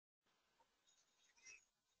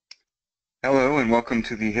and welcome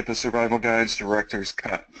to the HIPAA Survival Guide's Director's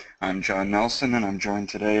Cut. I'm John Nelson, and I'm joined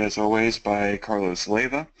today, as always, by Carlos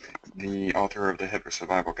Leyva, the author of the HIPAA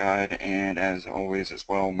Survival Guide, and as always as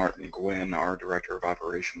well, Martin Gwynn, our Director of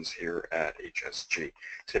Operations here at HSG.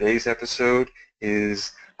 Today's episode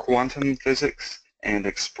is Quantum Physics and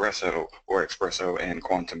Expresso, or Expresso and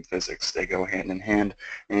Quantum Physics. They go hand in hand,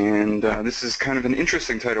 and this is kind of an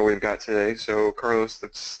interesting title we've got today. So, Carlos,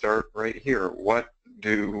 let's start right here. What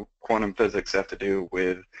do quantum physics have to do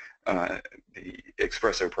with the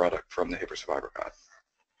Expresso product from the HIPAA Survivor Guide?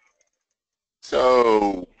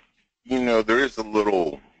 So, there is a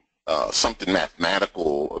little something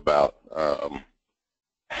mathematical about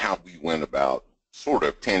how we went about, sort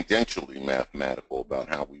of tangentially mathematical about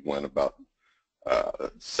how we went about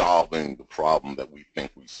solving the problem that we think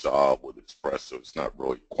we solved with Expresso. It's not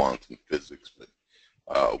really quantum physics, but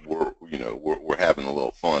we're having a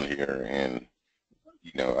little fun here, and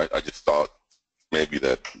I just thought maybe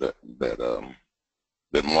that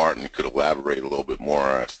Martin could elaborate a little bit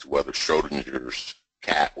more as to whether Schrodinger's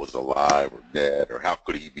cat was alive or dead, or how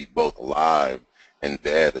could he be both alive and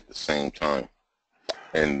dead at the same time?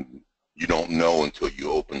 And you don't know until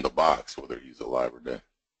you open the box whether he's alive or dead.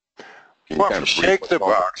 Well, if you shake the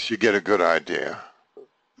box, you get a good idea.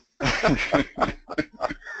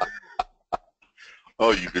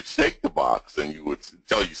 Oh, you could shake the box and you would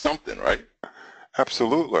tell you something, right?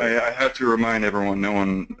 Absolutely. I have to remind everyone,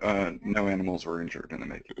 no animals were injured in the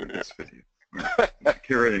making of this video. We're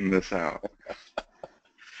carrying this out.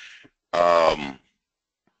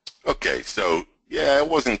 Okay, so yeah, it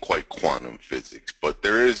wasn't quite quantum physics, but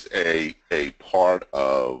there is a part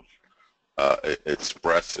of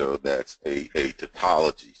Expresso that's a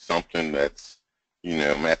tautology, something that's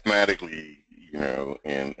mathematically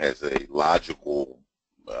and as a logical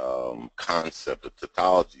concept of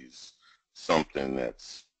tautology is something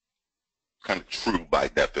that's kind of true by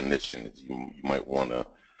definition. As you might want to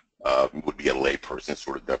would be a layperson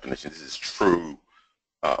sort of definition. This is true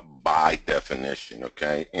by definition,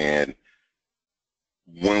 okay? And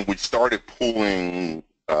when we started pulling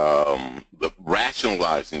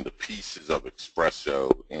rationalizing the pieces of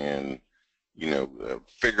Expresso and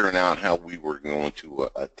figuring out how we were going to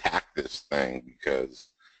attack this thing, because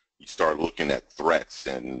you start looking at threats,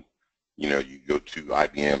 and you go to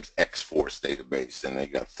IBM's X-Force database and they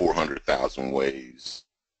got 400,000 ways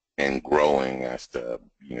and growing as to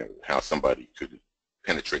how somebody could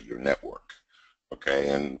penetrate your network, okay?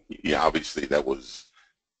 And obviously that was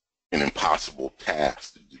an impossible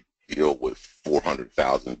task to deal with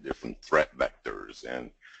 400,000 different threat vectors.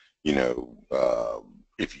 And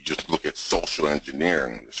if you just look at social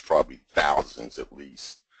engineering, there's probably thousands at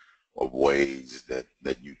least of ways that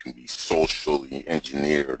you can be socially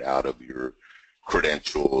engineered out of your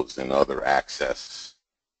credentials and other access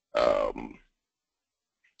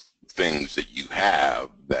things that you have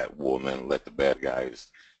that will then let the bad guys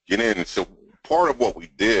get in. So part of what we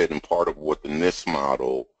did, and part of what the NIST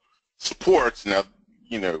model supports, now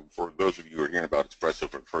for those of you who are hearing about Expresso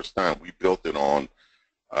for the first time, we built it on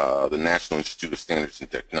the National Institute of Standards and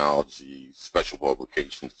Technology Special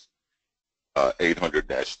Publications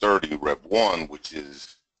 800-30 Rev 1, which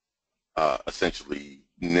is essentially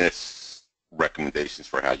NIST's recommendations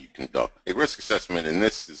for how you conduct a risk assessment. And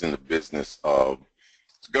this is in the business of,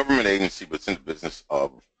 it's a government agency, but it's in the business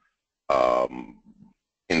of,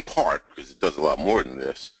 in part, because it does a lot more than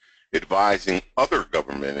this, advising other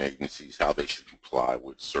government agencies how they should comply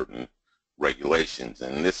with certain regulations.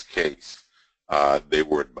 And in this case, they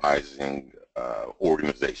were advising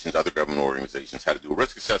organizations, other government organizations, how to do a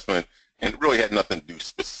risk assessment, and it really had nothing to do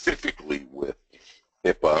specifically with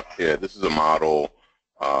HIPAA. Yeah, this is a model.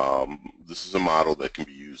 This is a model that can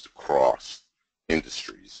be used across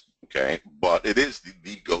industries. Okay, but it is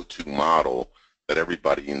the go-to model that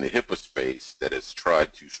everybody in the HIPAA space that has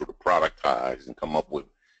tried to sort of productize and come up with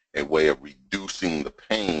a way of reducing the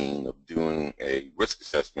pain of doing a risk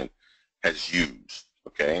assessment has used.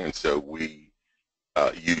 Okay, and so we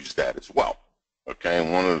use that as well. Okay,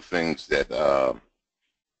 and one of the things that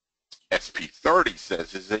SP30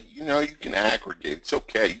 says is that you can aggregate. It's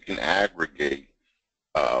okay. You can aggregate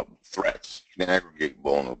threats. You can aggregate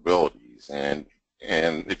vulnerabilities. And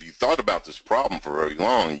if you thought about this problem for very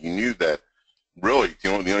long, you knew that really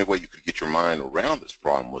the only way you could get your mind around this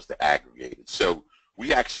problem was to aggregate it. So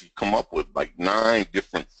we actually come up with like 9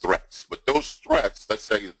 different threats. But those threats, let's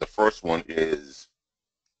say that the first one is,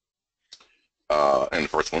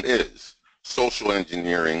 social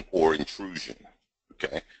engineering or intrusion.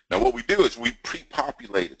 Okay. Now what we do is we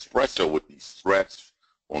pre-populate Expresso with these threats,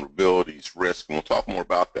 vulnerabilities, risk, and we'll talk more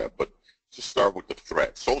about that. But to start with the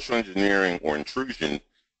threat, social engineering or intrusion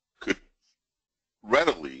could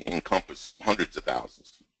readily encompass hundreds of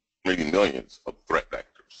thousands, maybe millions of threat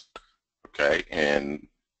vectors. Okay, and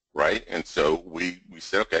right, and so we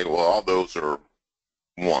said, okay, well, all those are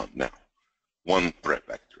one threat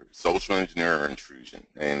vector, social engineer intrusion,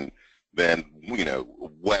 and then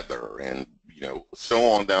weather, and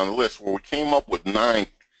so on down the list, where we came up with 9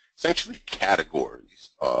 essentially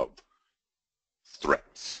categories of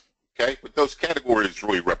threats. Okay, but those categories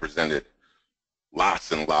really represented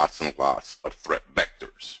lots and lots and lots of threat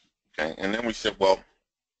vectors. Okay, and then we said, well,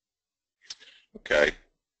 okay,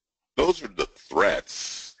 those are the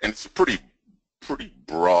threats, and it's a pretty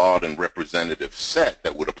broad and representative set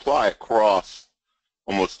that would apply across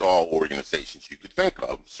almost all organizations you could think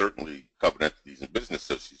of. Certainly, covenant entities and business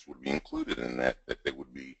associates would be included in that they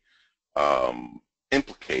would be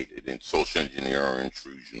implicated in social engineering,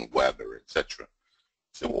 intrusion, weather, etc.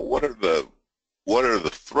 So, well, what are the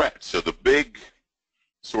threats? So the big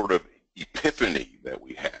sort of epiphany that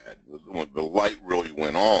we had, when the light really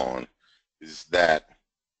went on, is that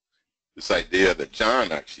this idea that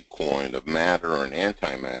John actually coined of matter and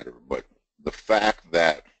antimatter, but the fact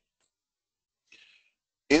that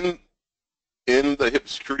in the HIPAA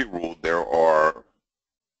security rule there are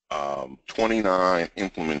 29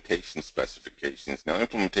 implementation specifications. Now,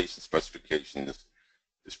 implementation specifications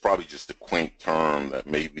is probably just a quaint term that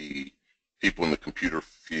maybe people in the computer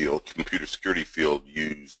security field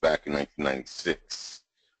used back in 1996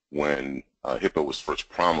 when HIPAA was first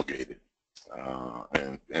promulgated.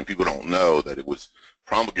 And people don't know that it was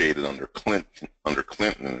promulgated under Clinton,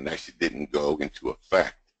 and actually didn't go into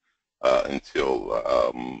effect until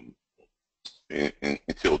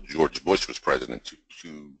George Bush was president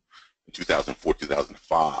in 2004,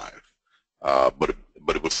 2005. But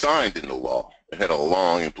it was signed into law. It had a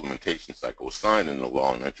long implementation cycle. It was signed into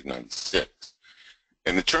law in 1996.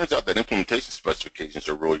 And it turns out that implementation specifications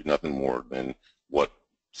are really nothing more than what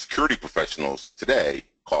security professionals today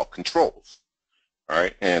call controls. All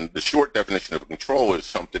right, and the short definition of a control is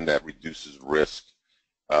something that reduces risk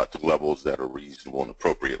to levels that are reasonable and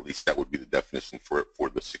appropriate. At least that would be the definition for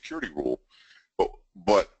the security rule.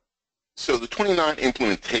 But so the 29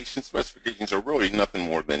 implementation specifications are really nothing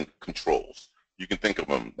more than controls. You can think of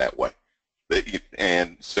them that way.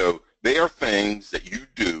 And so they are things that you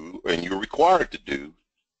do and you're required to do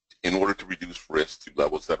in order to reduce risk to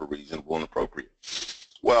levels that are reasonable and appropriate.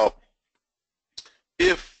 Well,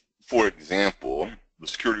 if, for example, the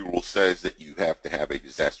security rule says that you have to have a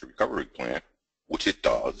disaster recovery plan, which it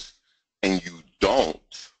does, and you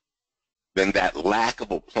don't, then that lack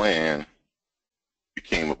of a plan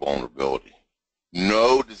became a vulnerability.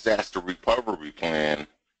 No disaster recovery plan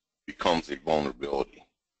becomes a vulnerability,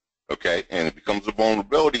 okay? And it becomes a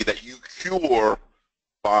vulnerability that you cure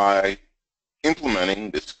by implementing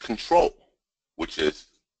this control, which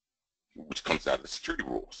comes out of the security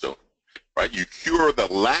rule. So, right, you cure the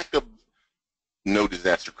lack of no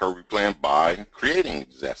disaster recovery plan by creating a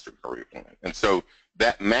disaster recovery plan. And so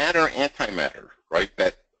that matter, antimatter, right,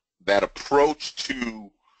 that approach to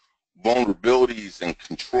vulnerabilities and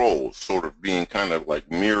controls sort of being kind of like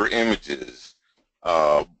mirror images,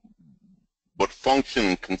 but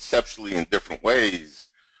function conceptually in different ways,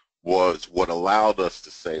 was what allowed us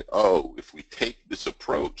to say, oh, if we take this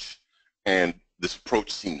approach, and this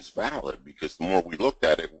approach seems valid because the more we looked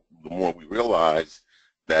at it, the more we realized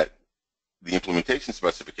that the implementation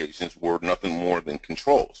specifications were nothing more than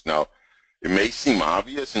controls. Now, it may seem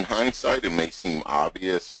obvious in hindsight, it may seem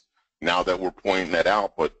obvious now that we're pointing that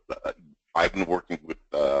out, but I've been working with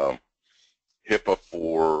HIPAA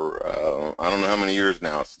for I don't know how many years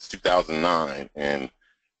now, since 2009, and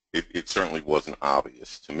it certainly wasn't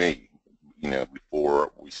obvious to me,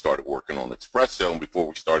 before we started working on Expresso and before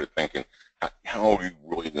we started thinking, how are we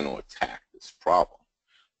really going to attack this problem?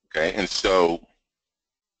 Okay, and so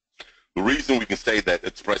the reason we can say that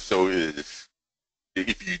Expresso is,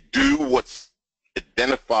 if you do what's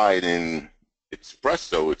identified in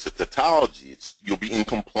Expresso, it's a tautology. You'll be in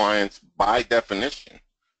compliance by definition,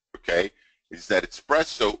 okay, is that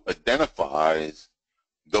Expresso identifies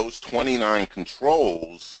those 29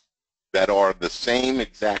 controls that are the same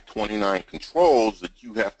exact 29 controls that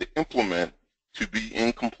you have to implement to be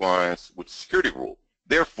in compliance with the security rule.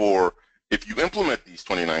 Therefore, if you implement these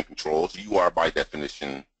 29 controls, you are by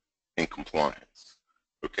definition in compliance,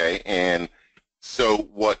 okay? And so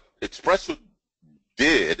what Expresso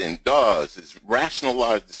did and does is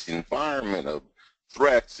rationalize this environment of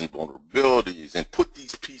threats and vulnerabilities and put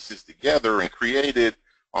these pieces together and created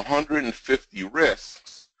 150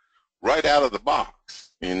 risks right out of the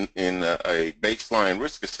box in a baseline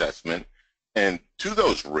risk assessment. And to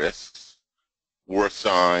those risks were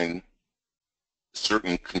assigned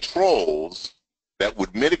certain controls that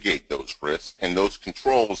would mitigate those risks, and those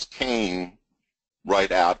controls came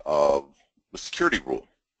right out of the security rule.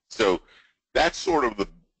 So that's sort of the,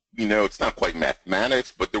 it's not quite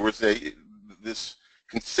mathematics, but there was this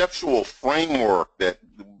conceptual framework that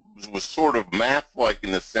was sort of math-like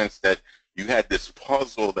in the sense that you had this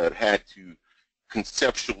puzzle that had to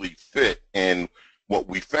conceptually fit. And what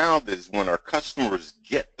we found is when our customers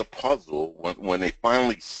get the puzzle, when they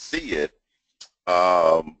finally see it,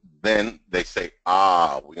 then they say,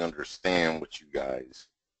 we understand what you guys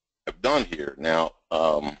have done here. Now,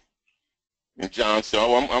 and John,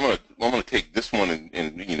 so I'm gonna take this one,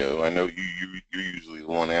 and I know you're usually the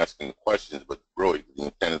one asking the questions, but really the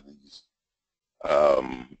intent of these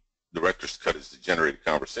director's cut is to generate a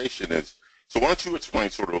conversation. So why don't you explain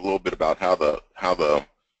sort of a little bit about how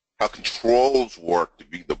controls work to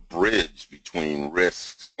be the bridge between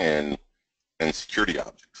risks and security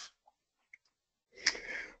objects?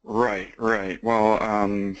 Right. Well,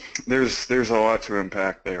 there's a lot to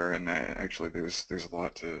unpack there, and actually there's a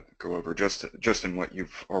lot to go over just in what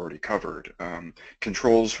you've already covered.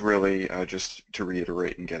 Controls really, just to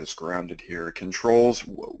reiterate and get us grounded here, controls,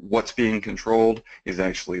 what's being controlled is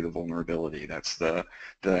actually the vulnerability. That's the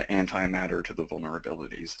antimatter to the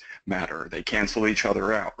vulnerabilities. Matter, they cancel each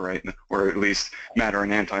other out, right? Or at least matter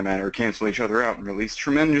and antimatter cancel each other out and release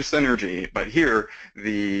tremendous energy. But here,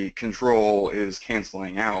 the control is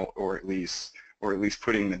canceling out, or at least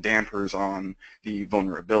putting the dampers on the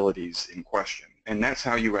vulnerabilities in question. And that's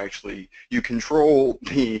how you control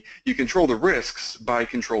the risks, by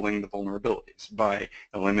controlling the vulnerabilities, by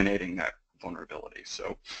eliminating that vulnerability.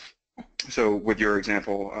 So with your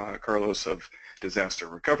example, Carlos, of disaster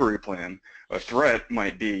recovery plan, a threat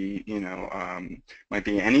might be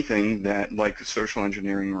anything that, like social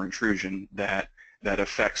engineering or intrusion, that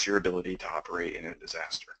affects your ability to operate in a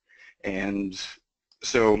disaster. And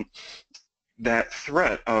so that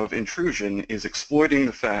threat of intrusion is exploiting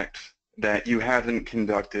the fact that you haven't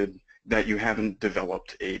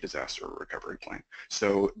developed a disaster recovery plan.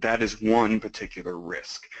 So that is one particular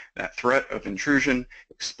risk, that threat of intrusion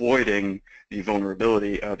exploiting the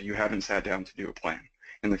vulnerability of you haven't sat down to do a plan.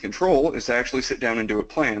 And the control is to actually sit down and do a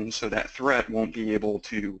plan, so that threat won't be able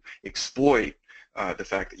to exploit the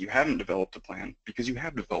fact that you haven't developed a plan, because you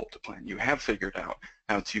have developed a plan. You have figured out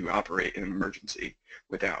how to operate in an emergency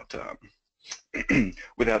without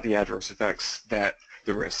without the adverse effects that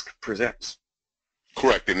the risk presents.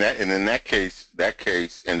 Correct. And in that case,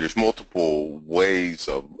 and there's multiple ways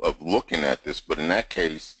of looking at this, but in that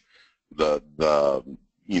case, the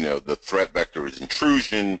threat vector is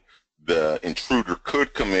intrusion. The intruder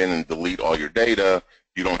could come in and delete all your data.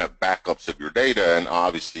 You don't have backups of your data, and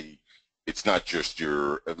obviously it's not just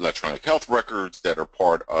your electronic health records that are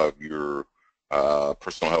part of your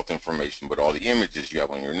personal health information, but all the images you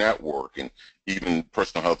have on your network, and even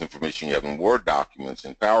personal health information you have in Word documents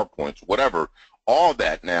and PowerPoints, whatever. All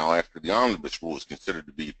that now, after the omnibus rule, is considered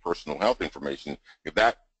to be personal health information. If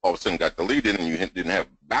that all of a sudden got deleted and you didn't have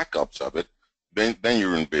backups of it, then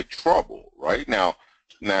you're in big trouble, right? Now,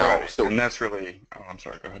 Right. so, and that's really, I'm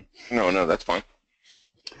sorry, go ahead. No, that's fine.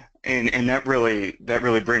 And that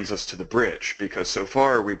really brings us to the bridge, because so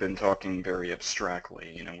far we've been talking very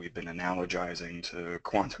abstractly. We've been analogizing to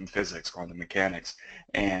quantum physics, quantum mechanics,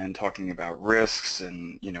 and talking about risks,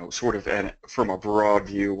 and sort of from a broad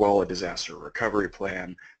view. Well, a disaster recovery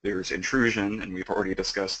plan, there's intrusion, and we've already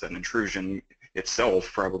discussed that intrusion itself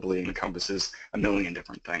probably encompasses a million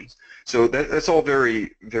different things. So that's all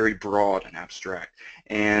very, very broad and abstract.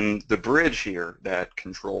 And the bridge here that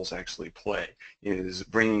controls actually play is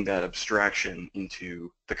bringing that abstraction into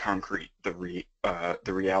the concrete, the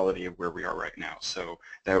reality of where we are right now. So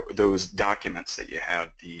those documents that you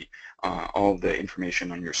have, all the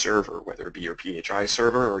information on your server, whether it be your PHI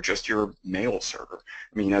server or just your mail server.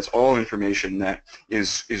 I mean, that's all information that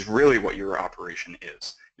is really what your operation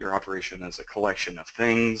is. Your operation is a collection of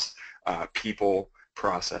things, people,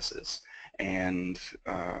 processes, and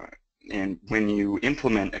when you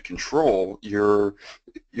implement a control, you're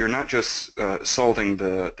not just solving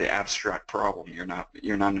the abstract problem. You're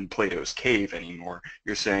not in Plato's cave anymore.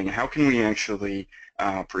 You're saying, how can we actually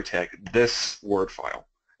protect this word file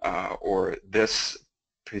or this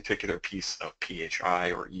particular piece of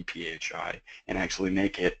PHI or ePHI, and actually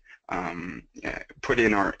make it put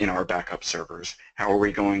in our backup servers. How often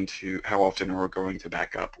are we going to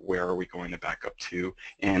back up? Where are we going to back up to?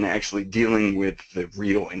 And actually dealing with the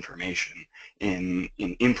real information in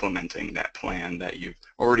implementing that plan that you've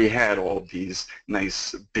already had all of these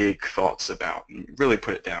nice big thoughts about, and really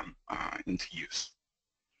put it down into use.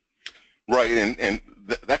 Right, and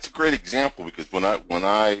that's a great example, because when I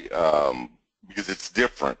because it's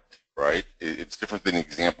different. right? It's different than the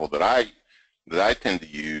example that I tend to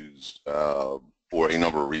use for a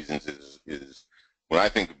number of reasons. Is when I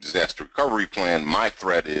think of disaster recovery plan, my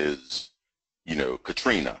threat is, you know,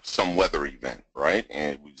 Katrina, some weather event, right?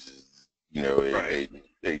 And it was, you know, Right.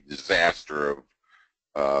 a disaster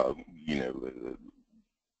of, you know,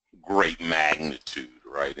 great magnitude,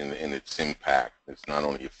 right? And its impact. It's not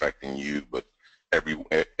only affecting you, but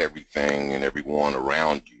everything and everyone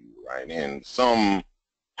around you, right? And some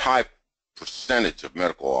high percentage of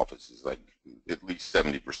medical offices, like at least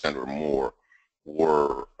 70% or more,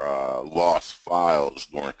 were lost files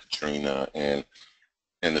during Katrina, and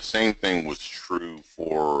the same thing was true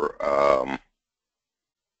for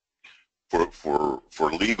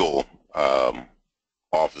legal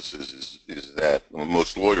offices. Is that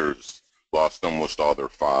most lawyers lost almost all their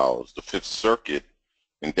files. The Fifth Circuit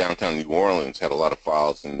in downtown New Orleans had a lot of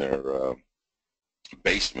files in their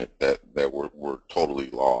basement that were totally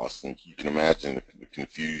lost, and you can imagine the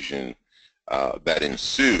confusion that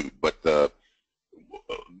ensued. But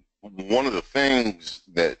one of the things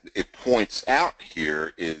that it points out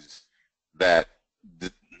here is that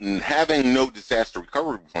having no disaster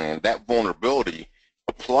recovery plan, that vulnerability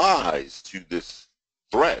applies to this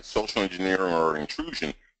threat, social engineering or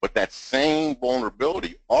intrusion, but that same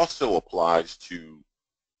vulnerability also applies to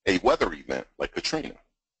a weather event like Katrina.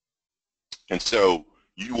 And so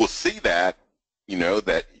you will see that, you know,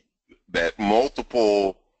 that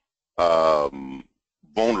multiple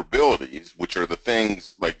vulnerabilities, which are the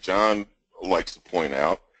things like John likes to point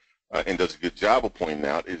out and does a good job of pointing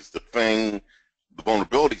out, is the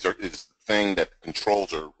vulnerabilities is the thing that the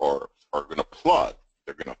controls are going to plug,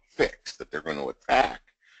 they're going to fix, that they're going to attack.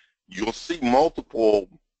 You'll see multiple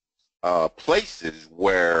places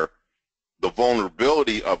where the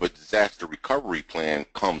vulnerability of a disaster recovery plan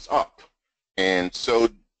comes up, and so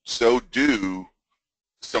do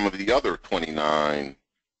some of the other 29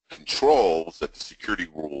 controls that the security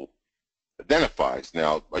rule identifies.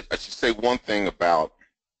 Now, I should say one thing about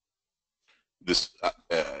this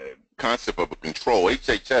concept of a control.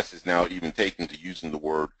 HHS is now even taken to using the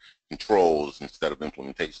word controls instead of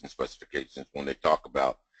implementation specifications when they talk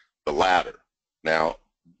about the latter. Now,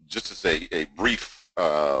 just as a brief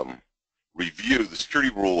review, the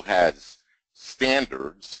security rule has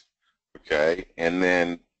standards, okay, and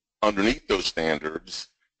then underneath those standards,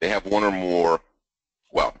 they have one or more,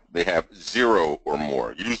 well, they have 0 or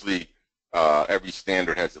more. Usually, every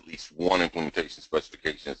standard has at least one implementation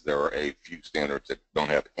specifications. There are a few standards that don't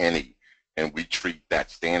have any, and we treat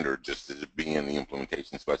that standard just as it being the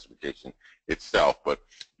implementation specification itself. But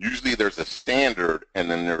usually there's a standard, and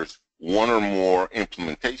then there's one or more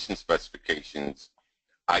implementation specifications,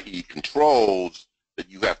 i.e. controls, that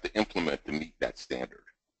you have to implement to meet that standard,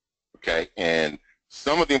 okay? And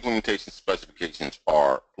some of the implementation specifications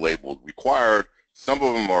are labeled required. Some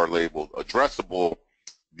of them are labeled addressable.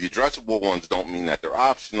 The addressable ones don't mean that they're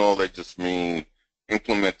optional. They just mean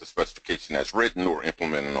implement the specification as written, or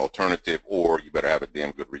implement an alternative, or you better have a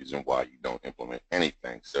damn good reason why you don't implement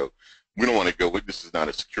anything. So we don't want to go with, this is not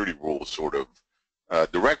a security rule sort of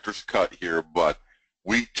director's cut here, but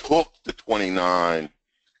we took the 29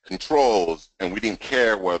 controls and we didn't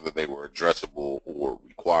care whether they were addressable or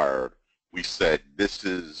required. We said this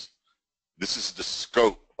is the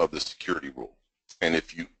scope of the security rule, and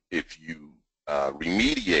if you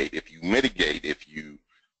remediate, if you mitigate, if you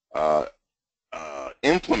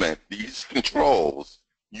implement these controls,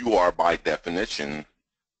 you are by definition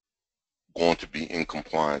going to be in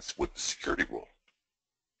compliance with the security rule.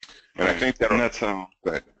 And right. I think that, and that's how.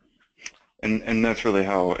 Go ahead. And that's really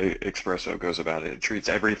how Expresso goes about it. It treats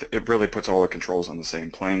everything. It really puts all the controls on the same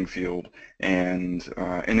playing field, and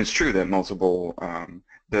it's true that multiple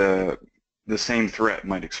the same threat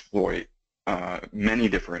might exploit many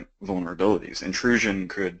different vulnerabilities. Intrusion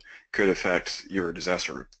could affect your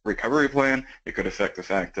disaster recovery plan. It could affect the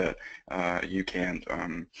fact that you can't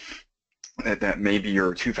that maybe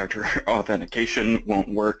your two-factor authentication won't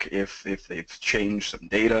work if they've changed some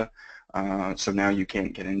data. So now you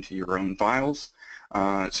can't get into your own files.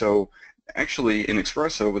 So actually in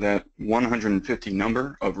Expresso, with that 150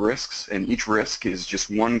 number of risks, and each risk is just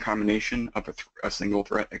one combination of a single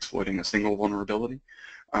threat exploiting a single vulnerability,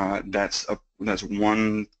 that's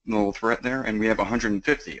one little threat there, and we have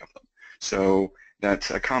 150 of them. So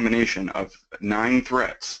that's a combination of 9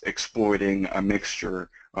 threats exploiting a mixture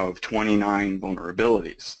of 29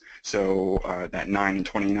 vulnerabilities. So that 9 and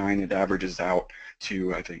 29, it averages out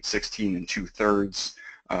to, I think, 16 2/3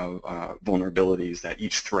 of vulnerabilities that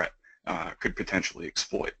each threat could potentially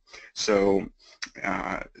exploit. So,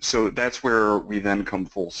 so that's where we then come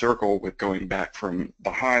full circle with going back from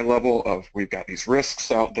the high level of we've got these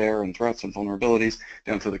risks out there and threats and vulnerabilities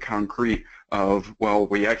down to the concrete of, well,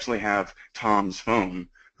 we actually have Tom's phone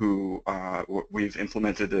who we've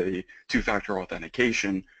implemented a two-factor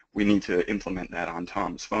authentication. We need to implement that on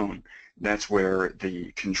Tom's phone. That's where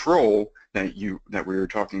the control that we were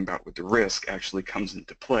talking about with the risk actually comes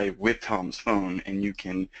into play with Tom's phone, and you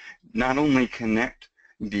can not only connect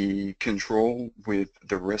the control with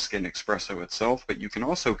the risk in Expresso itself, but you can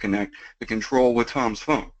also connect the control with Tom's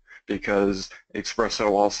phone, because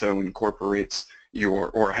Expresso also incorporates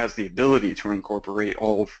or has the ability to incorporate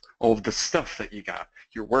all of the stuff that you got,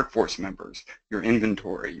 your workforce members, your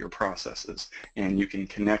inventory, your processes, and you can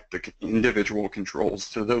connect the individual controls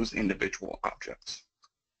to those individual objects.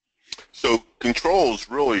 So controls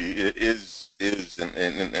really is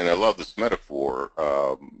and I love this metaphor,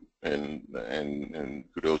 and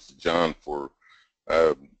kudos to John for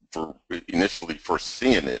initially first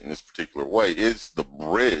seeing it in this particular way, is the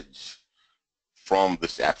bridge from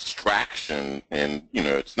this abstraction, and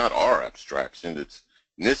it's not our abstraction, it's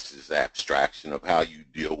NIST's abstraction of how you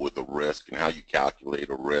deal with a risk and how you calculate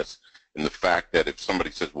a risk, and the fact that if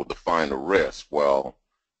somebody says, well, define a risk, well,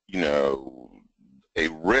 a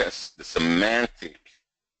risk, the semantic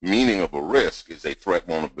meaning of a risk is a threat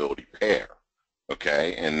vulnerability pair,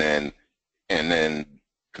 okay? And then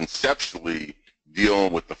conceptually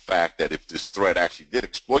dealing with the fact that if this threat actually did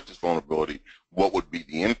exploit this vulnerability, what would be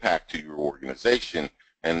the impact to your organization?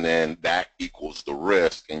 And then that equals the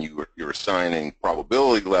risk, and you're assigning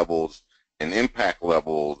probability levels and impact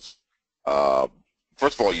levels.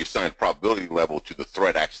 First of all, you assign probability level to the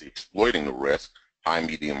threat actually exploiting the risk, high,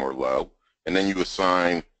 medium, or low. And then you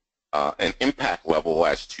assign an impact level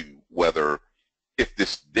as to whether, if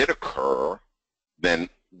this did occur, then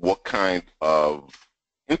what kind of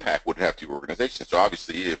impact would it have to your organization. So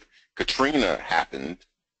obviously, if Katrina happened,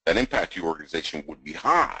 that impact to your organization would be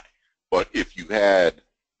high. But if you had,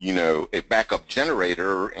 a backup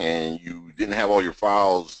generator and you didn't have all your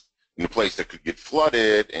files in a place that could get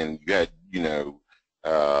flooded, and you had,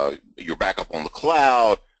 your backup on the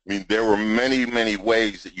cloud, I mean, there were many, many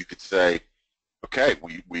ways that you could say, okay,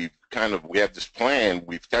 we have this plan,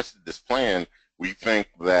 we've tested this plan, we think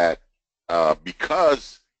that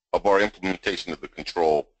because of our implementation of the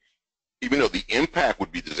control, even though the impact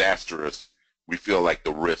would be disastrous, we feel like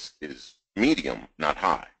the risk is medium, not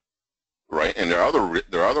high, right? And there are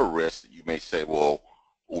other risks that you may say, well,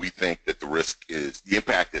 we think that the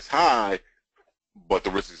impact is high, but the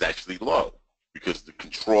risk is actually low, because the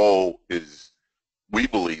control is, we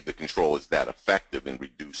believe the control is that effective in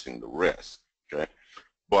reducing the risk, okay?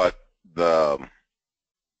 But the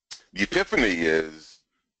epiphany is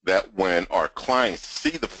that when our clients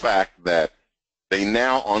see the fact that they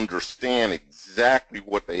now understand exactly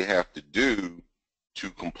what they have to do to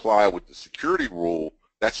comply with the security rule,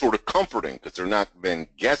 that's sort of comforting, because they're not then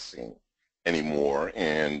guessing anymore.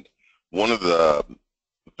 And one of the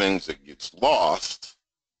things that gets lost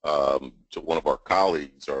to one of our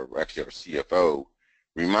colleagues, or actually our CFO,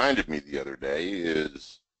 reminded me the other day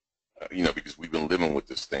is, because we've been living with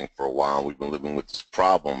this thing for a while, we've been living with this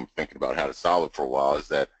problem, thinking about how to solve it for a while, is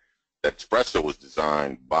that Expresso was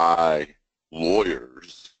designed by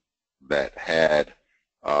lawyers that had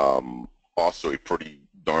also a pretty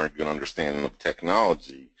darn good understanding of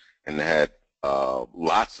technology, and had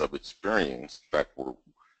lots of experience. In fact, were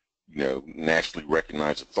nationally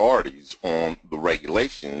recognized authorities on the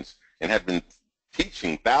regulations, and had been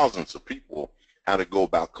teaching thousands of people how to go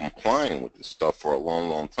about complying with this stuff for a long,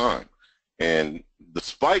 long time. And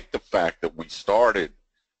despite the fact that we started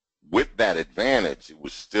with that advantage, it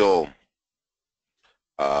was still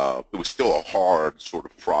a hard sort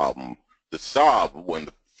of problem to solve when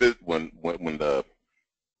the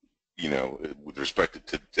with respect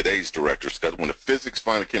to today's directors, because when the physics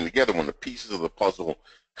finally came together, when the pieces of the puzzle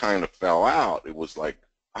kind of fell out, it was like,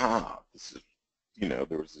 this is,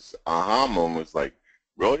 there was this aha moment. It's like,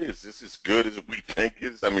 really, is this as good as we think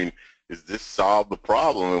it is? I mean, is this solve the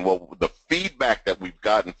problem? And well, the feedback that we've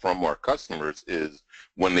gotten from our customers is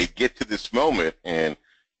when they get to this moment, and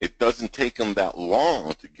it doesn't take them that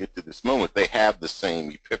long to get to this moment, they have the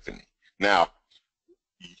same epiphany. Now,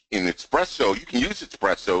 in Expresso, you can use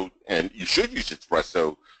Expresso, and you should use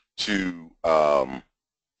Expresso to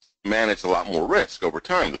manage a lot more risk over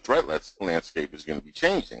time. The threat landscape is going to be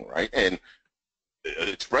changing, right? And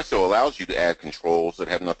Expresso allows you to add controls that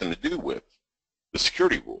have nothing to do with the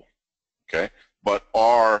security rule, okay? But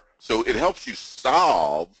so it helps you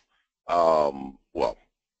solve,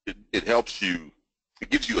 it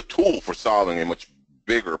gives you a tool for solving a much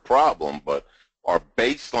bigger problem, but our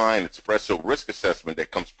baseline Expresso risk assessment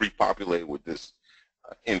that comes pre-populated with this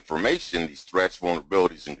information, these threats,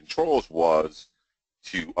 vulnerabilities, and controls, was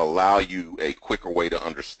to allow you a quicker way to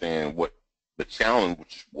understand what the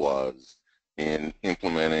challenge was in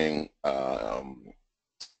implementing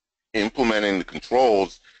the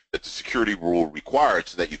controls that the security rule required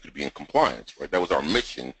so that you could be in compliance, right? That was our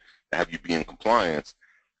mission, to have you be in compliance.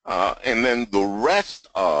 And then the rest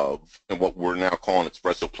of, and what we're now calling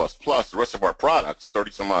Expresso Plus Plus, the rest of our products,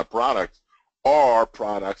 30 some odd products, are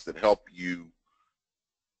products that help you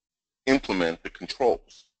implement the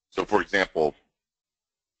controls. So for example,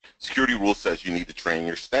 security rule says you need to train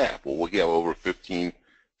your staff. Well, we have over 15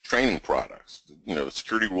 training products. You know, the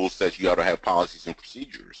security rule says you ought to have policies and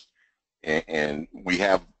procedures. And we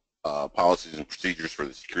have policies and procedures for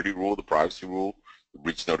the security rule, the privacy rule, the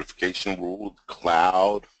breach notification rule,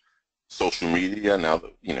 cloud, social media. Now,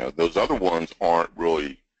 you know, those other ones aren't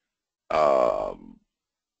really, they're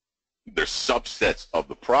subsets of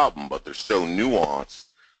the problem, but they're so nuanced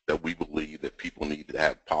that we believe that people need to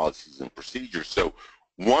have policies and procedures. So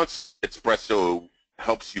once Expresso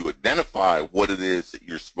helps you identify what it is that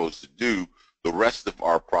you're supposed to do, the rest of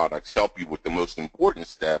our products help you with the most important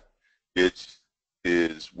step, which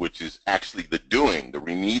is actually the doing, the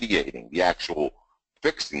remediating, the actual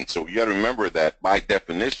fixing. So you got to remember that by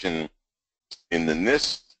definition in the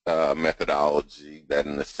NIST methodology, that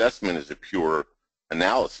an assessment is a pure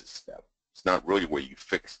analysis step. It's not really where you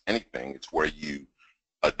fix anything. It's where you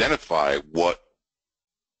identify what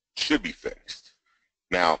should be fixed.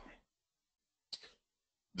 Now,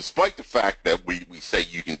 despite the fact that we say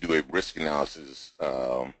you can do a risk analysis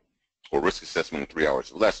or risk assessment in 3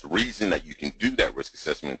 hours or less, the reason that you can do that risk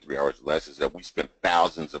assessment in 3 hours or less is that we spent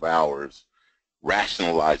thousands of hours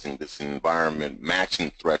rationalizing this environment,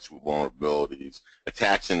 matching threats with vulnerabilities,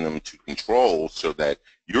 attaching them to controls, so that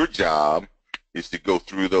your job is to go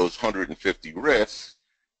through those 150 risks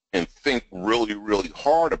and think really, really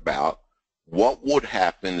hard about what would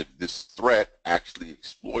happen if this threat actually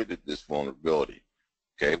exploited this vulnerability.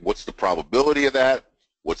 Okay, what's the probability of that?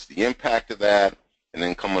 What's the impact of that? And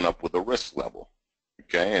then coming up with a risk level.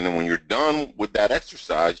 Okay, and then when you're done with that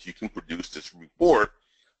exercise, you can produce this report.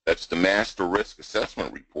 That's the master risk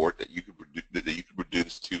assessment report that you could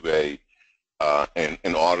produce to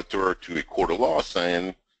an auditor or to a court of law,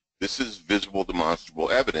 saying this is visible, demonstrable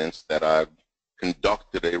evidence that I've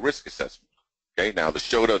conducted a risk assessment. Okay, now the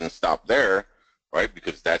show doesn't stop there, right?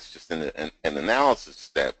 Because that's just an analysis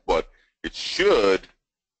step, but it should,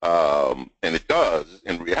 and it does,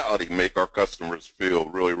 in reality, make our customers feel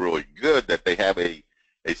really, really good that they have a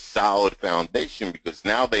solid foundation, because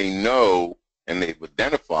now they know and they've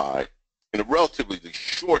identified in a relatively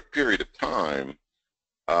short period of time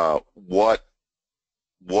what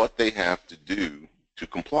they have to do to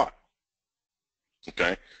comply.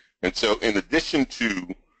 Okay, and so in addition to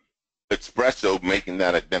Expresso making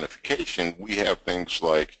that identification, we have things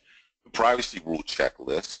like the privacy rule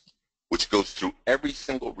checklist, which goes through every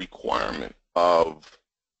single requirement of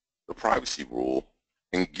the privacy rule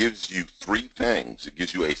and gives you 3 things. It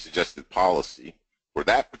gives you a suggested policy for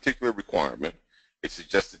that particular requirement, a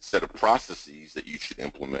suggested set of processes that you should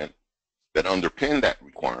implement that underpin that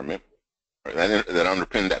requirement, or that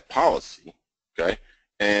underpin that policy, okay,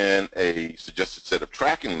 and a suggested set of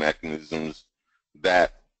tracking mechanisms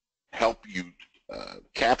that help you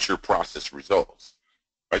capture process results.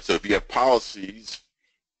 Right? So if you have policies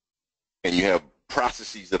and you have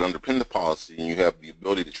processes that underpin the policy, and you have the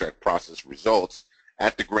ability to track process results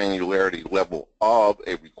at the granularity level of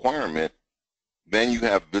a requirement, then you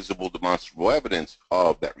have visible, demonstrable evidence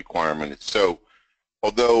of that requirement. And so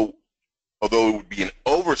although it would be an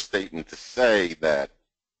overstatement to say that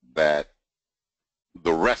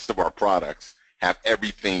the rest of our products have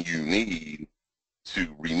everything you need to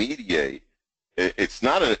remediate, it's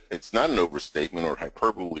not an overstatement or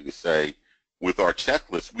hyperbole to say, with our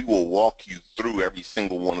checklist, we will walk you through every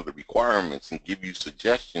single one of the requirements and give you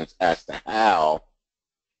suggestions as to how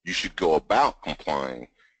you should go about complying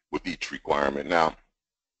with each requirement. Now,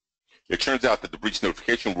 it turns out that the breach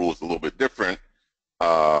notification rule is a little bit different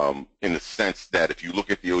in the sense that if you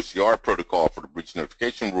look at the OCR protocol for the breach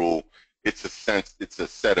notification rule, it's a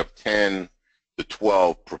set of 10 to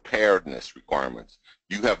 12 preparedness requirements.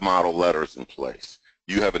 You have model letters in place.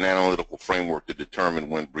 You have an analytical framework to determine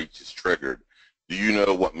when breach is triggered. Do you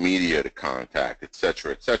know what media to contact, et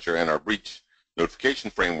cetera, et cetera? And our breach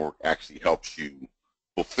notification framework actually helps you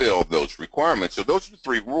fulfill those requirements. So those are the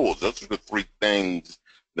 3 rules. Those are the 3 things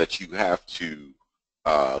that you have to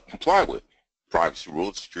comply with: privacy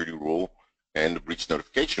rule, security rule, and the breach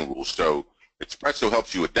notification rule. So Expresso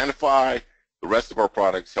helps you identify, The rest of our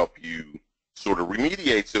products help you sort of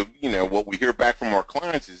remediate. So, what we hear back from our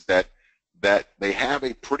clients is that they have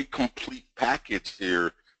a pretty complete package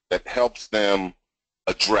here that helps them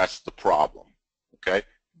address the problem. Okay,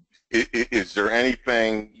 is there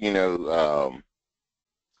anything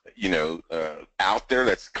out there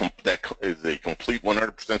that is a complete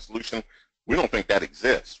 100% solution? We don't think that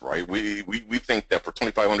exists, right? We think that for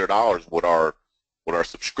 $2,500, what our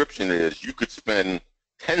subscription is, you could spend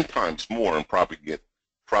 10 times more and probably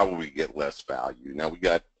get less value. Now we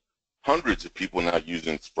got hundreds of people now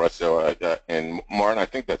using Expresso, and Martin, I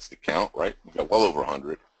think that's the count, right? We got well over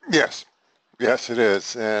 100. Yes, it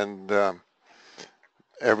is, and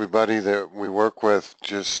everybody that we work with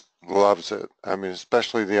just loves it. I mean,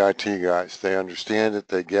 especially the IT guys. They understand it,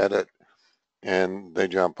 they get it, and they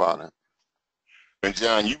jump on it. And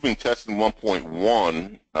John, you've been testing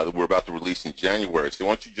 1.1 that we're about to release in January. So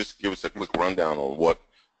why don't you just give us a quick rundown on what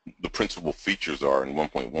the principal features are in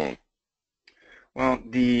 1.1? Well,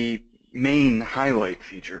 the main highlight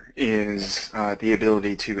feature is the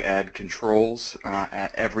ability to add controls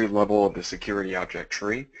at every level of the security object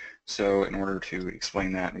tree. So in order to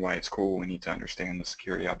explain that and why it's cool, we need to understand the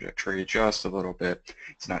security object tree just a little bit.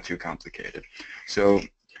 It's not too complicated. So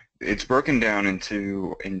it's broken down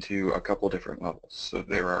into a couple different levels. So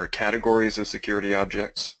there are categories of security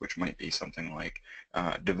objects, which might be something like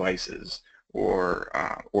devices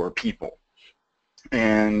or people.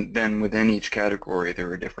 And then within each category,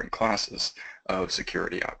 there are different classes of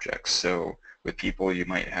security objects. So with people, you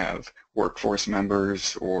might have workforce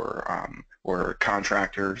members or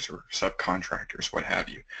contractors or subcontractors, what have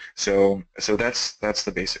you. So that's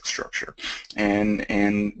the basic structure, and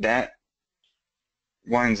that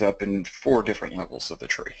winds up in 4 different levels of the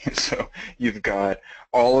tree. So you've got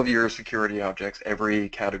all of your security objects, every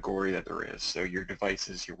category that there is. So your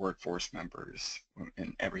devices, your workforce members,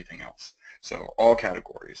 and everything else. So all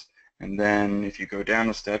categories. And then if you go down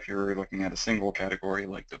a step, you're looking at a single category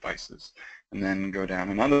like devices. And then go down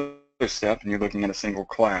another step and you're looking at a single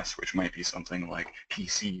class, which might be something like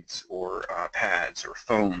PCs or pads or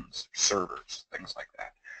phones, servers, things like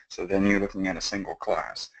that. So then you're looking at a single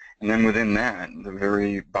class. And then within that, the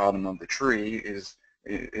very bottom of the tree is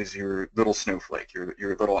your little snowflake,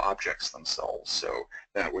 your little objects themselves. So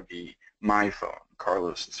that would be my phone,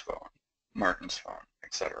 Carlos's phone, Martin's phone,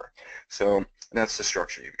 etc. So that's the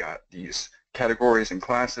structure. You've got these categories and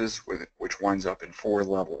classes, which winds up in 4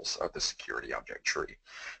 levels of the security object tree.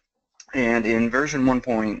 And in version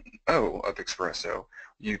 1.0 of Expresso,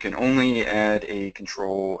 you can only add a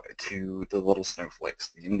control to the little snowflakes,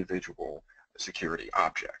 the individual security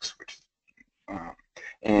objects,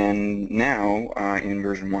 and now in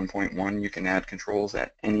version 1.1 you can add controls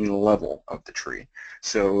at any level of the tree.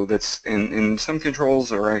 So that's in some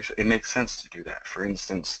controls are actually, it makes sense to do that. For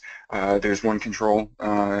instance, there's one control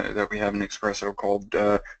that we have in Expresso called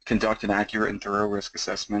conduct an accurate and thorough risk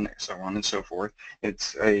assessment, so on and so forth.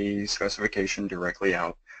 It's a specification directly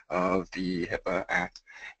out of the HIPAA Act,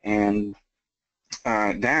 and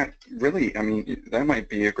that really, I mean, that might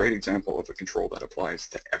be a great example of a control that applies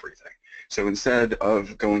to everything. So instead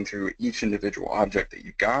of going through each individual object that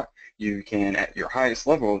you got, you can, at your highest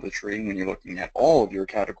level of the tree, when you're looking at all of your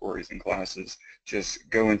categories and classes, just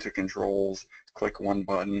go into controls, click one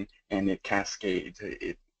button, and it cascades.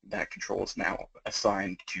 That control is now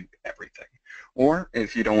assigned to everything. Or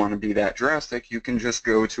if you don't want to be that drastic, you can just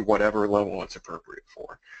go to whatever level it's appropriate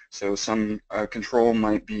for. So some control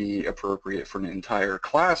might be appropriate for an entire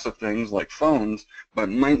class of things like phones, but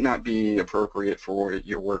might not be appropriate for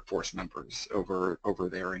your workforce members over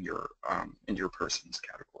there in your persons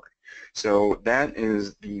category. So that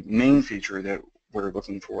is the main feature that we're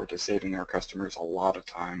looking forward to, saving our customers a lot of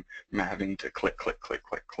time from having to click, click, click,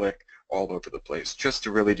 click, click all over the place, just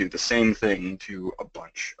to really do the same thing to a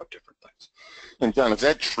bunch of different things. And John, is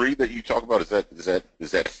that tree that you talk about, is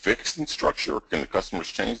that fixed in structure? Can the customers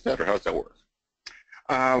change that, or how does that work?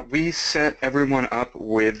 We set everyone up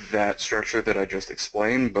with that structure that I just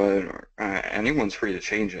explained, but anyone's free to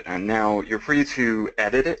change it. And now you're free to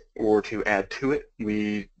edit it or to add to it.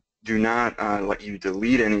 We do not let you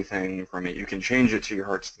delete anything from it. You can change it to your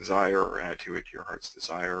heart's desire or add to it to your heart's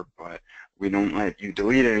desire, but we don't let you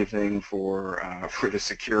delete anything for the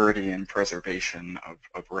security and preservation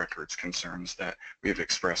of records concerns that we've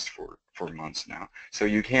expressed for months now. So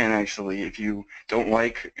you can actually, if you don't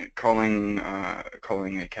like calling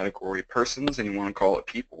a category persons and you want to call it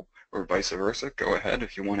people, or vice versa, go ahead.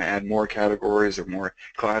 If you want to add more categories or more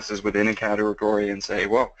classes within a category and say,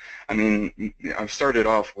 well, I mean, I've started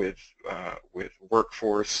off with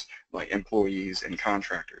workforce, like employees and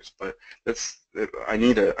contractors, but I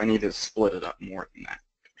need to split it up more than that.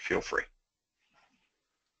 Feel free.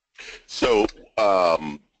 So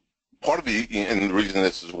part of and the reason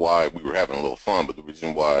this is why we were having a little fun, but the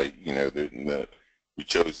reason why, we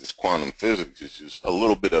chose this quantum physics is just a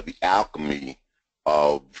little bit of the alchemy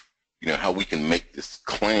of, how we can make this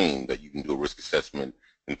claim that you can do a risk assessment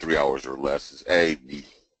in 3 hours or less is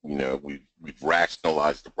we've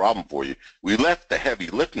rationalized the problem for you. We left the heavy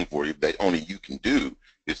lifting for you that only you can do,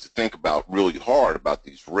 is to think about really hard about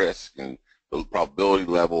these risks and the probability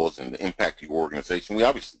levels and the impact of your organization. We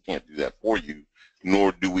obviously can't do that for you,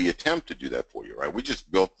 nor do we attempt to do that for you, right? We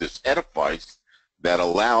just built this edifice that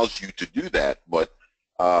allows you to do that, but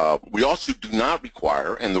we also do not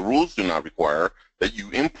require, and the rules do not require, that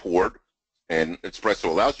you import, and Expresso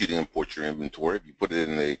allows you to import your inventory if you put it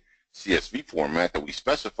in a CSV format that we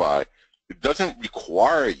specify. It doesn't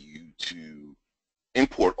require you to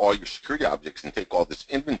import all your security objects and take all this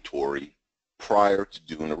inventory prior to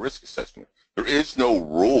doing a risk assessment. There is no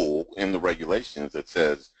rule in the regulations that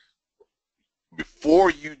says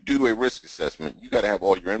before you do a risk assessment, you got to have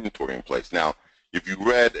all your inventory in place. Now, if you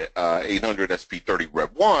read 800 SP 30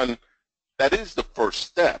 Rev 1, that is the first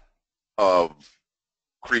step of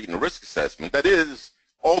creating a risk assessment. That is,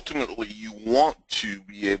 ultimately, you want to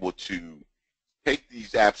be able to take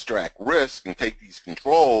these abstract risks and take these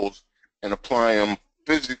controls and apply them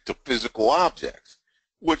to physical objects,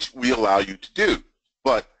 which we allow you to do.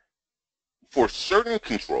 But for certain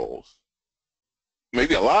controls,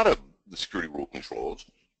 maybe a lot of the security rule controls,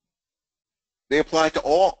 they apply to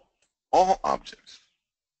all objects.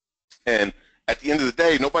 And at the end of the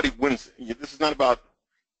day, nobody wins. This is not about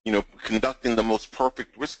conducting the most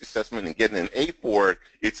perfect risk assessment and getting an A for it.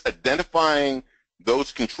 It's identifying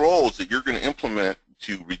those controls that you're going to implement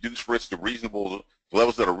to reduce risk to reasonable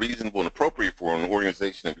levels that are reasonable and appropriate for an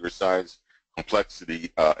organization of your size,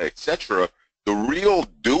 complexity, etc. The real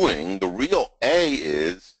doing, the real A,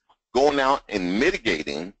 is going out and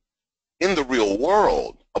mitigating in the real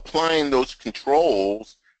world, applying those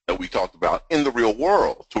controls that we talked about in the real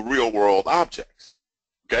world to real world objects.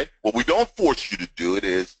 Okay? What we don't force you to do it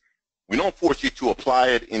is, we don't force you to apply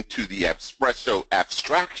it into the Expresso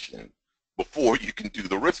abstraction before you can do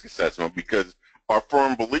the risk assessment, because our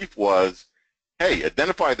firm belief was, hey,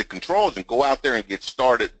 identify the controls and go out there and get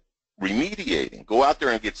started remediating, go out there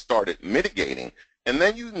and get started mitigating, and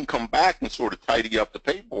then you can come back and sort of tidy up the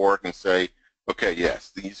paperwork and say, okay,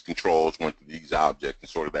 yes, these controls went to these objects and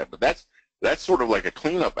sort of that. But that's sort of like a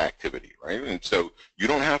cleanup activity, right? And so you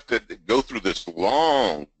don't have to go through this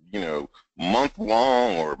long,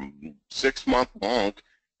 month-long or 6-month-long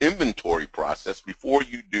inventory process before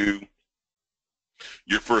you do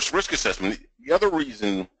your first risk assessment. The other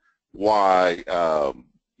reason why,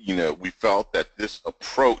 we felt that this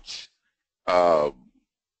approach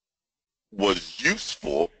was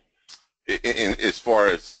useful in as far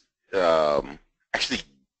as actually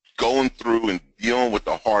going through and dealing with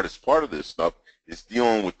the hardest part of this stuff is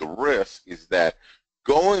dealing with the risk, is that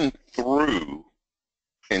going through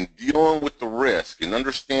and dealing with the risk and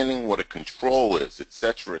understanding what a control is, et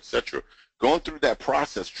cetera, going through that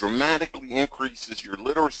process dramatically increases your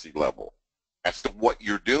literacy level as to what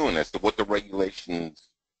you're doing, as to what the regulations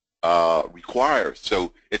require.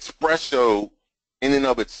 So Expresso, in and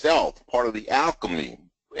of itself, part of the alchemy,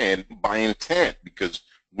 and by intent, because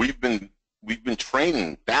we've been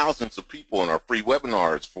training thousands of people in our free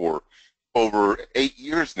webinars for over 8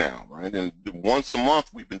 years now, right? And once a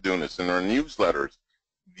month we've been doing this in our newsletters.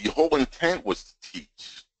 The whole intent was to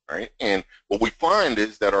teach, right? And what we find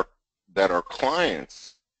is that our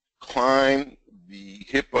clients climb the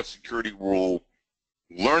HIPAA security rule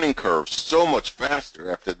learning curve so much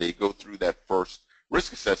faster after they go through that first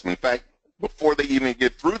risk assessment. In fact, before they even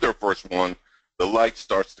get through their first one, the light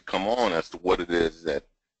starts to come on as to what it is that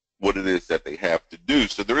they have to do.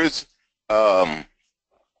 So there is, for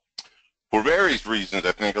various reasons,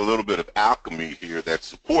 I think a little bit of alchemy here that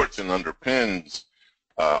supports and underpins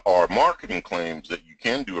our marketing claims that you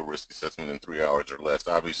can do a risk assessment in 3 hours or less.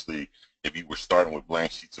 Obviously, if you were starting with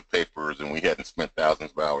blank sheets of papers and we hadn't spent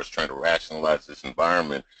thousands of hours trying to rationalize this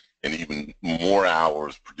environment and even more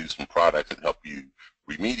hours producing products that help you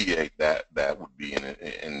remediate that, that would be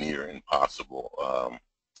a near impossible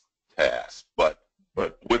task. But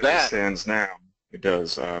with that, as it stands now, it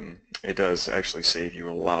does actually save you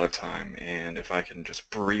a lot of time. And if I can just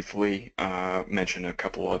briefly mention a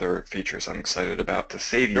couple other features I'm excited about to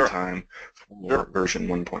save you time for version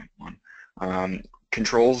 1.1.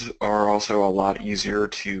 Controls are also a lot easier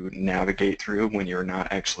to navigate through when you're not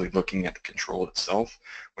actually looking at the control itself.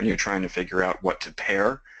 When you're trying to figure out what to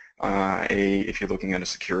pair, if you're looking at a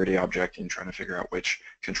security object and trying to figure out which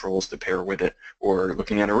controls to pair with it, or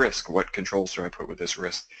looking at a risk, what controls do I put with this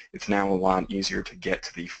risk? It's now a lot easier to get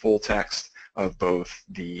to the full text of both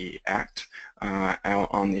the act out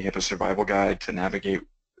on the HIPAA survival guide to navigate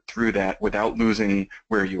through that without losing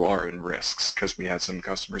where you are in risks, because we had some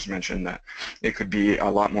customers mention that it could be a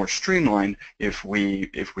lot more streamlined if we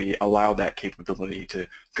allow that capability to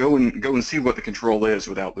go and see what the control is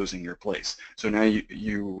without losing your place. So now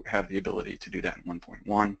you have the ability to do that in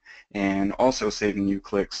 1.1, and also saving you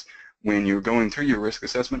clicks when you're going through your risk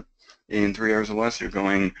assessment. In 3 hours or less, you're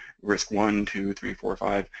going risk 1, 2, 3, 4,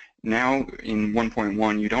 5. Now in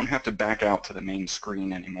 1.1, you don't have to back out to the main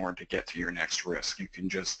screen anymore to get to your next risk. You can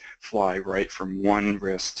just fly right from one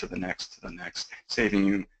risk to the next, saving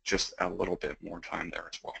you just a little bit more time there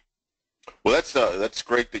as well. Well, that's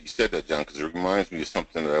great that you said that, John, because it reminds me of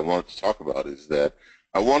something that I wanted to talk about, is that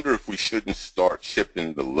I wonder if we shouldn't start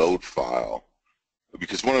shipping the load file,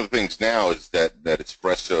 because one of the things now is that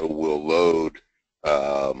Expresso will load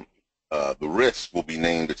the risks will be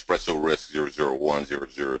named Expresso risk 001,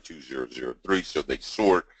 002, 003, so they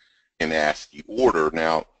sort in ASCII order.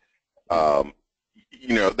 Now,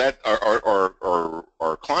 you know, that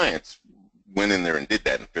our clients went in there and did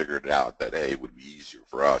that and figured out that, hey, it would be easier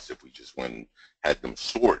for us if we just went and had them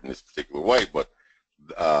sort in this particular way. But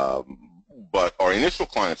our initial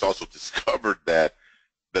clients also discovered that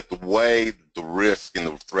the way the risk and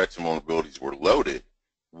the threats and vulnerabilities were loaded,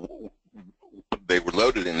 they were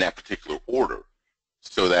loaded in that particular order,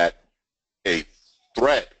 so that a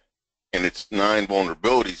threat and its 9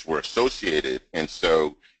 vulnerabilities were associated. And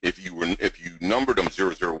so if you numbered them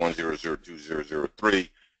 001, 002, 003,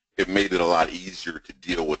 it made it a lot easier to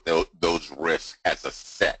deal with those risks as a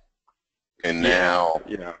set. And now,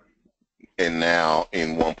 and now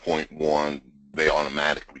in 1.1, they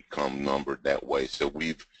automatically come numbered that way. So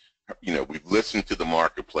we've listened to the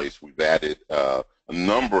marketplace. We've added a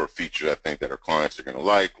number of features I think that our clients are going to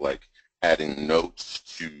like adding notes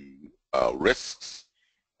to risks.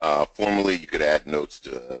 Formerly, you could add notes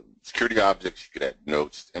to security objects. You could add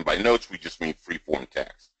notes, and by notes we just mean free-form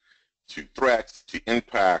text, to threats, to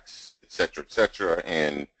impacts, et cetera,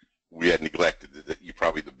 and we had neglected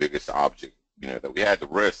probably the biggest object, that we had, the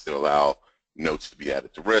risk, to allow notes to be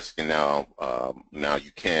added to risk, and now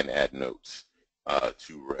you can add notes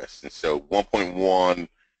to risk. And so 1.1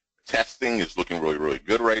 testing is looking really, really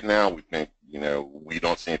good right now. We think, we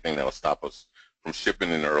don't see anything that will stop us from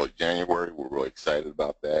shipping in early January. We're really excited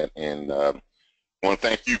about that. And I want to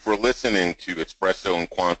thank you for listening to Expresso and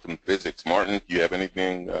Quantum Physics. Martin, do you have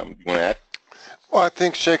anything you want to add? Well, I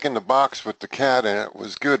think shaking the box with the cat in it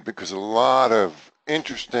was good, because a lot of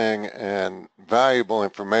interesting and valuable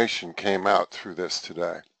information came out through this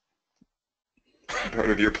today.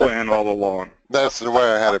 Part of your plan all along. That's the way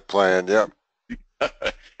I had it planned, yep.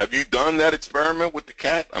 Have you done that experiment with the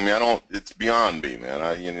cat? I mean, it's beyond me, man.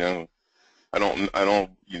 I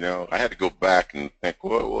had to go back and think,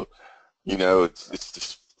 well, it's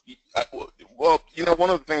just, one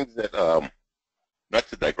of the things that, not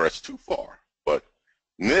to digress too far, but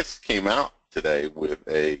NIST came out today with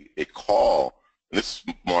a call, and this,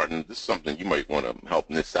 Martin, this is something you might want to help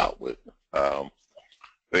NIST out with.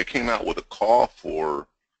 They came out with a call for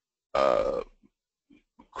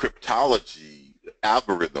cryptology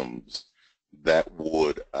algorithms that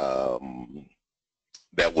would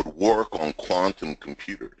work on quantum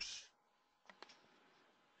computers,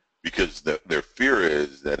 because their fear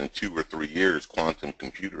is that in 2 or 3 years quantum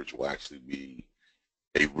computers will actually be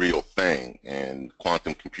a real thing, and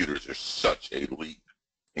quantum computers are such a leap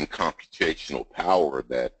in computational power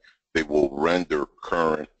that they will render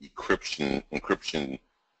current encryption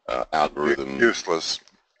algorithms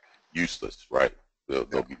useless, right?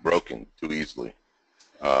 They'll be broken too easily,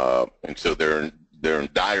 and so they're in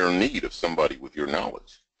dire need of somebody with your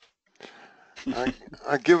knowledge.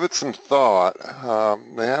 I give it some thought.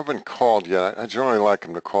 They haven't called yet. I generally like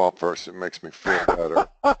them to call first. It makes me feel better.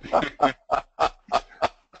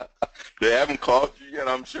 They haven't called you yet?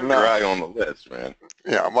 I'm sure they're high on the list, man.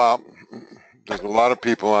 Yeah, well, there's a lot of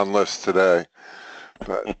people on lists today,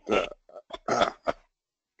 but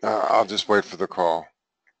I'll just wait for the call.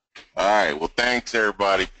 All right. Well, thanks,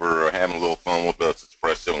 everybody, for having a little fun with us.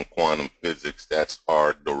 Expresso and Quantum Physics. That's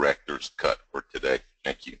our director's cut for today.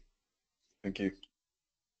 Thank you. Thank you.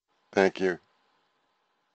 Thank you.